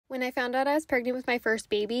When I found out I was pregnant with my first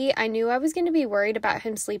baby, I knew I was going to be worried about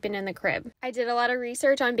him sleeping in the crib. I did a lot of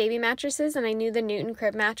research on baby mattresses and I knew the Newton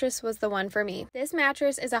Crib mattress was the one for me. This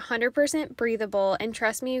mattress is 100% breathable, and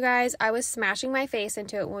trust me you guys, I was smashing my face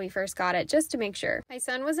into it when we first got it just to make sure. My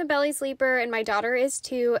son was a belly sleeper and my daughter is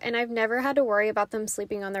too, and I've never had to worry about them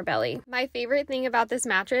sleeping on their belly. My favorite thing about this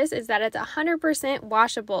mattress is that it's 100%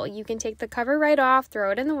 washable. You can take the cover right off,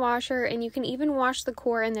 throw it in the washer, and you can even wash the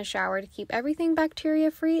core in the shower to keep everything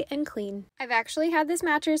bacteria free and clean. I've actually had this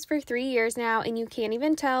mattress for 3 years now, and you can't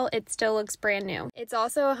even tell it still looks brand new. It's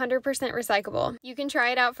also 100% recyclable. You can try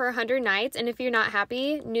it out for 100 nights, and if you're not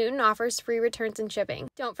happy, Newton offers free returns and shipping.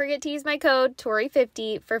 Don't forget to use my code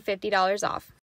TORI50 for $50 off.